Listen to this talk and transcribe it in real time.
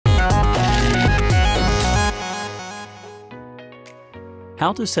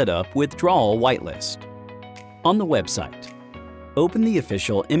How to set up Withdrawal Whitelist. On the website, open the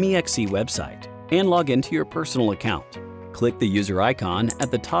official MEXC website and log into your personal account. Click the user icon at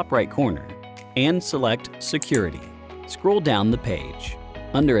the top right corner and select Security. Scroll down the page.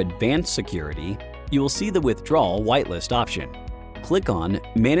 Under Advanced Security, you will see the Withdrawal Whitelist option. Click on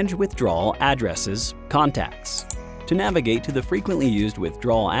Manage Withdrawal Addresses Contacts. To navigate to the frequently used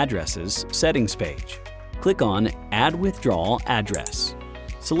withdrawal addresses settings page, click on Add Withdrawal Address.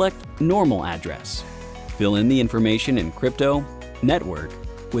 Select Normal Address. Fill in the information in crypto, network,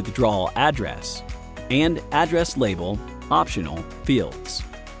 withdrawal address, and address label optional fields.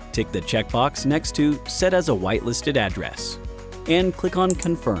 Tick the checkbox next to Set as a Whitelisted Address and click on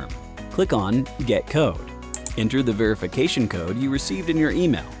Confirm. Click on Get Code. Enter the verification code you received in your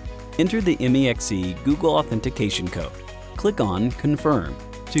email. Enter the MEXC Google Authentication code. Click on Confirm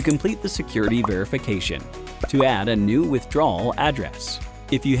to complete the security verification. To add a new withdrawal address.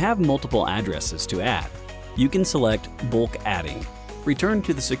 If you have multiple addresses to add, you can select Bulk Adding. Return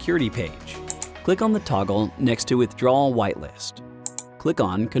to the security page. Click on the toggle next to Withdrawal Whitelist. Click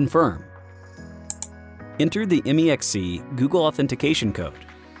on Confirm. Enter the MEXC Google Authentication code.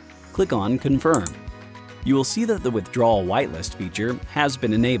 Click on Confirm. You will see that the Withdrawal Whitelist feature has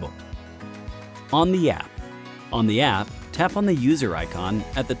been enabled. On the app, tap on the user icon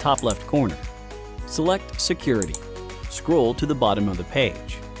at the top left corner. Select Security. Scroll to the bottom of the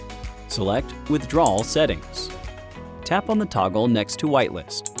page. Select Withdrawal Settings. Tap on the toggle next to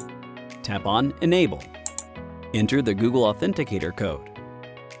Whitelist. Tap on Enable. Enter the Google Authenticator code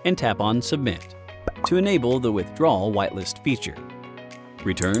and tap on Submit to enable the Withdrawal Whitelist feature.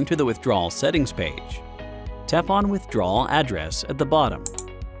 Return to the Withdrawal Settings page. Tap on Withdrawal Address at the bottom.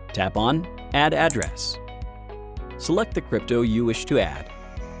 Tap on Add Address. Select the crypto you wish to add.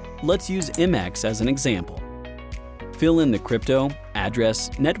 Let's use MX as an example. Fill in the crypto,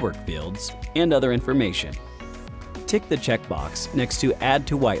 address, network fields, and other information. Tick the checkbox next to Add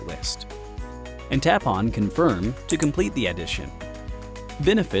to Whitelist and tap on Confirm to complete the addition.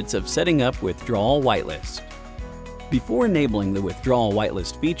 Benefits of setting up Withdrawal Whitelist. Before enabling the Withdrawal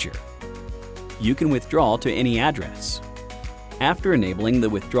Whitelist feature, you can withdraw to any address. After enabling the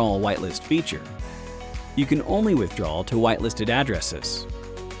Withdrawal Whitelist feature, you can only withdraw to whitelisted addresses.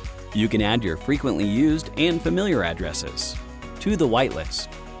 You can add your frequently used and familiar addresses to the whitelist.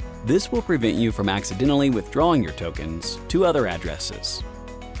 This will prevent you from accidentally withdrawing your tokens to other addresses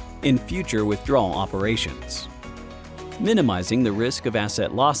in future withdrawal operations, minimizing the risk of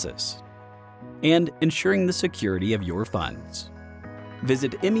asset losses, and ensuring the security of your funds.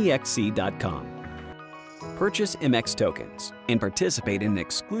 Visit MEXC.com. Purchase MX tokens and participate in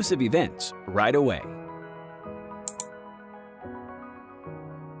exclusive events right away.